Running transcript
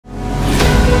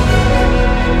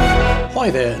Hi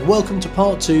there and welcome to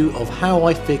part 2 of how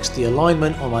I fixed the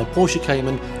alignment on my Porsche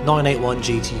Cayman 981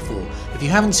 GT4. If you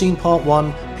haven't seen part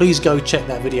 1, please go check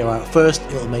that video out first,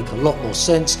 it'll make a lot more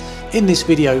sense. In this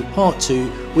video, part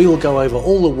 2, we will go over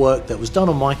all the work that was done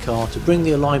on my car to bring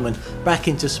the alignment back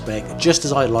into spec just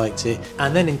as I liked it,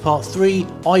 and then in part 3,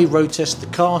 I road test the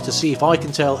car to see if I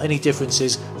can tell any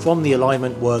differences from the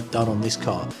alignment work done on this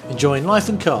car. Enjoying life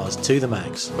and cars to the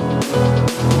max.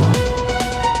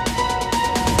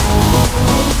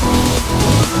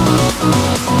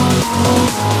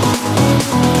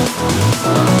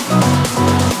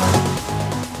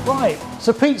 Right,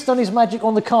 so Pete's done his magic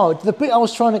on the car. The bit I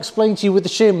was trying to explain to you with the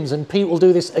shims, and Pete will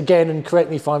do this again and correct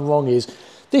me if I'm wrong, is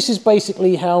this is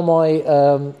basically how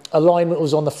my alignment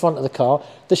was on the front of the car.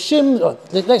 The shims,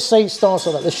 let's say it starts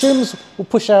like that, the shims will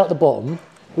push out the bottom,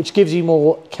 which gives you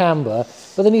more camber,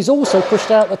 but then he's also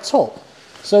pushed out the top.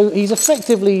 So he's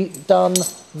effectively done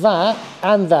that,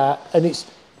 and it's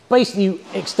basically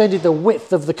extended the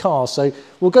width of the car. So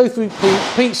we'll go through Pete.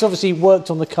 Pete's obviously worked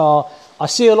on the car. I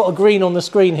see a lot of green on the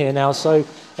screen here now, so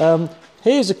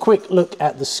here's a quick look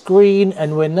at the screen,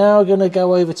 and we're now going to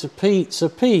go over to Pete. So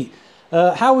Pete,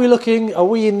 how are we looking? Are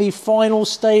we in the final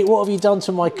state? What have you done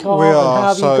to my car? We are. And how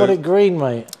have you got it green,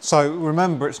 mate? So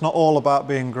remember, it's not all about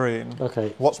being green.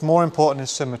 Okay. What's more important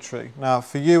is symmetry. Now,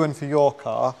 for you and for your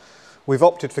car, we've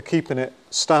opted for keeping it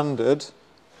standard,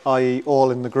 i.e.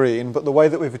 all in the green, but the way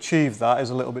that we've achieved that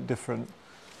is a little bit different,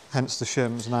 hence the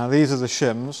shims. Now, these are the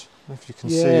shims, if you can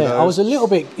see those. I was a little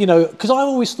bit, you know, because I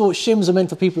always thought shims are meant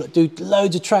for people that do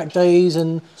loads of track days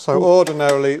and... So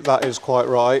ordinarily, that is quite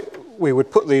right. We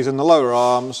would put these in the lower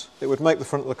arms, it would make the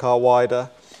front of the car wider,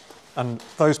 and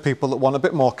those people that want a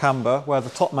bit more camber, where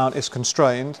the top mount is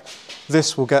constrained,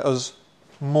 this will get us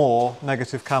more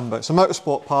negative camber. It's a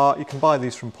motorsport part, you can buy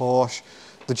these from Porsche.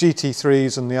 The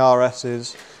GT3s and the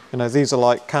RSs, you know, these are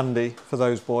like candy for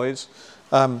those boys.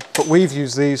 But we've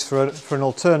used these for an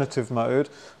alternative mode.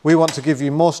 We want to give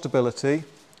you more stability,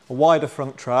 a wider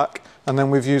front track, and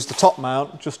then we've used the top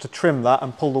mount just to trim that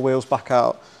and pull the wheels back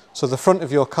out. So the front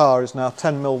of your car is now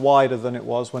 10mm wider than it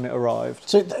was when it arrived.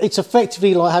 So it's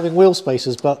effectively like having wheel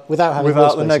spacers, but without having wheel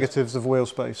spacers. Without the negatives of wheel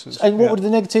spacers. And what would the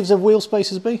negatives of wheel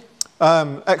spacers be?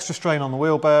 Extra strain on the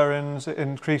wheel bearings, it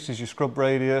increases your scrub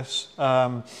radius,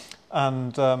 yeah,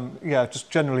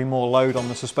 just generally more load on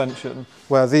the suspension,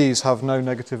 where these have no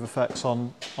negative effects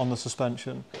on the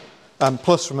suspension.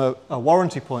 Plus, from a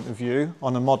warranty point of view,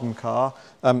 on a modern car,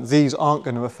 these aren't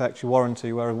going to affect your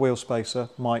warranty, where a wheel spacer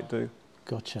might do.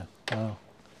 Gotcha. Wow.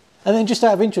 And then just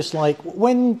out of interest, like,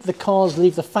 when the cars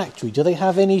leave the factory, do they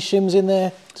have any shims in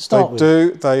there to start with? They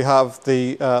do. They have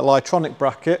the Litronic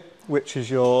bracket, which is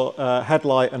your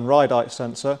headlight and ride height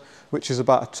sensor, which is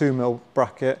about a 2mm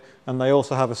bracket, and they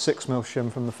also have a 6mm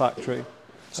shim from the factory.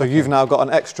 So you've now got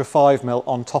an extra 5mm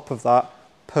on top of that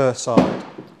per side.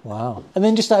 Wow. And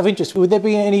then just out of interest, would there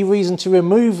be any reason to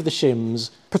remove the shims?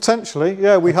 Potentially,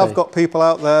 yeah. We have got people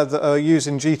out there that are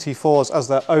using GT4s as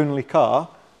their only car.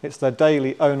 It's their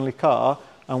daily only car,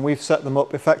 and we've set them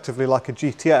up effectively like a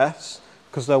GTS,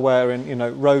 because they're wearing, you know,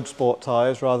 road sport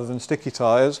tyres rather than sticky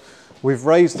tyres. We've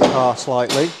raised the car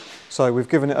slightly, so we've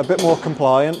given it a bit more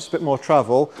compliance, a bit more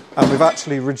travel, and we've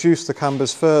actually reduced the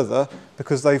cambers further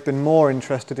because they've been more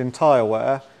interested in tyre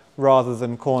wear rather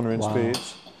than cornering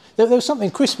speeds. There was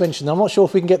something Chris mentioned, I'm not sure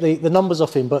if we can get the numbers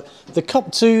off him, but the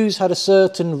Cup 2s had a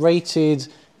certain rated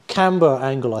camber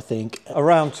angle, I think.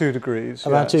 Around 2 degrees.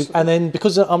 Around 2, and then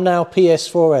because I'm now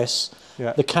PS4S,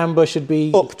 the camber should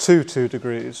be... Up to 2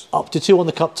 degrees. Up to 2 on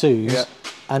the Cup 2s. Yeah.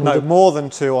 And no, more than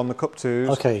 2 on the Cup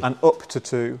 2s, and up to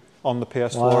 2 on the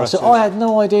PS4S. Wow. So I had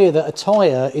no idea that a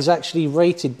tyre is actually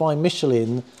rated by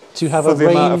Michelin to have for a the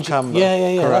range. Amount of camber.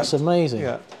 Yeah, Correct. That's amazing.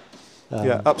 Yeah.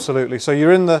 Yeah, absolutely. So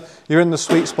you're in the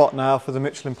sweet spot now for the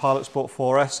Michelin Pilot Sport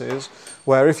 4Ss,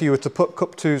 where if you were to put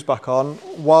Cup 2s back on,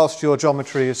 whilst your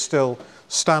geometry is still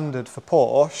standard for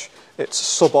Porsche, it's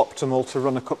suboptimal to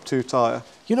run a Cup 2 tyre.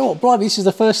 You know what, Blimey, this is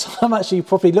the first time I actually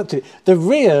properly looked at it. The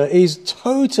rear is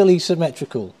totally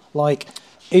symmetrical. Like,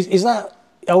 is that...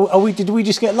 did we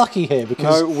just get lucky here?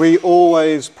 Because no, we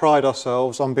always pride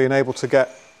ourselves on being able to get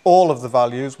all of the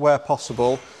values, where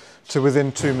possible, to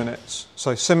within 2 minutes.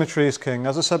 So symmetry is king.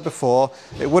 As I said before,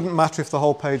 it wouldn't matter if the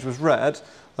whole page was red.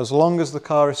 As long as the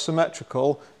car is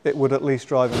symmetrical, it would at least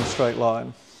drive in a straight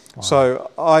line. Wow.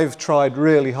 So I've tried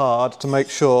really hard to make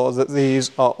sure that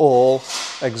these are all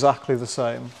exactly the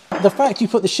same. The fact you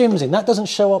put the shims in, that doesn't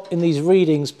show up in these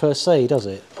readings per se, does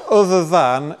it? Other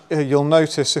than, you'll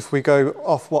notice if we go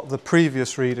off what the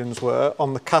previous readings were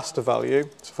on the caster value,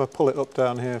 so if I pull it up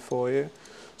down here for you,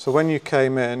 so when you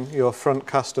came in, your front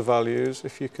caster values,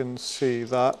 if you can see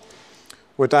that,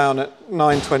 were down at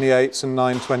 928s and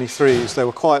 923s. They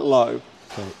were quite low.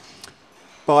 Okay.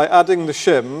 By adding the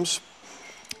shims,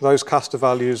 those caster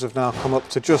values have now come up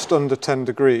to just under 10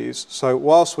 degrees. So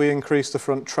whilst we increase the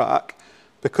front track,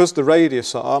 because the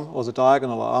radius arm or the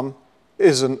diagonal arm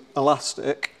isn't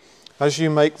elastic, as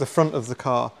you make the front of the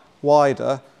car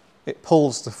wider, it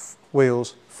pulls the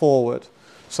wheels forward.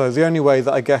 So the only way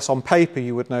that I guess on paper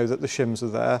you would know that the shims are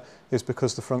there is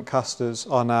because the front casters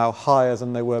are now higher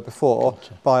than they were before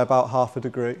by about half a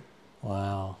degree.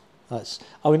 Wow.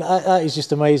 That is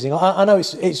just amazing. I know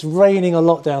it's raining a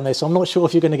lot down there, so I'm not sure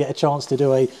if you're going to get a chance to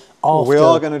do a after. Well, we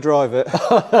are going to drive it.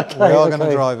 Okay, we are going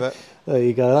to drive it. There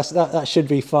you go. That should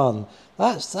be fun.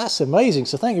 That's amazing.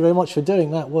 So thank you very much for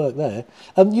doing that work there.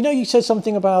 You know, you said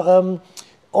something about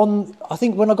I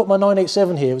think when I got my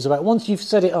 987 here, it was about once you've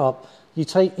set it up,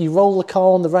 you roll the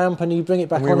car on the ramp and you bring it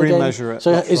back on again. We remeasure it.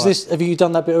 So have you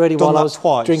done that bit already while I was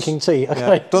drinking tea? Okay.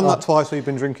 Yeah, done that twice while you've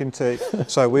been drinking tea.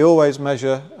 So we always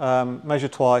measure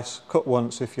twice, cut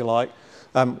once if you like.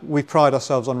 We pride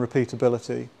ourselves on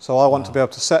repeatability. So I want to be able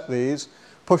to set these,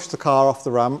 push the car off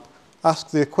the ramp,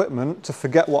 ask the equipment to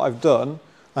forget what I've done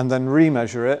and then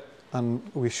remeasure it, and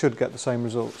we should get the same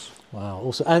results. Wow,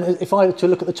 awesome. And if I were to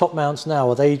look at the top mounts now,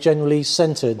 are they generally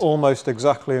centred? Almost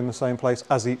exactly in the same place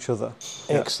as each other.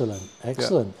 Excellent,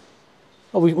 excellent.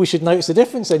 Yeah. Well, we should notice the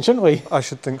difference then, shouldn't we? I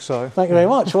should think so. Thank you very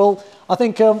much. Well, I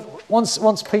think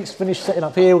once Pete's finished setting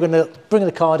up here, we're going to bring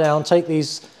the car down, take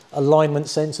these alignment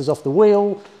sensors off the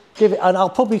wheel, and I'll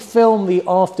probably film the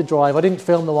after drive. I didn't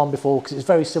film the one before because it's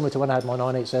very similar to when I had my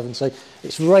 987. So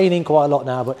it's raining quite a lot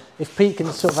now, but if Pete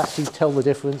can sort of actually tell the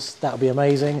difference, that would be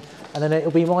amazing. And then it'll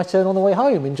be my turn on the way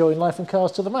home, enjoying life and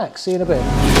cars to the max. See you in a bit.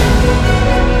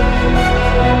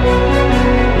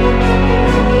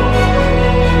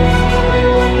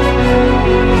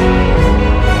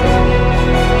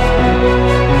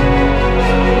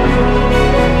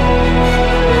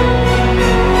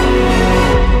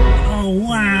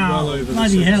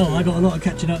 Bloody hell, I got a lot of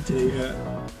catching up to do.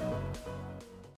 Yeah.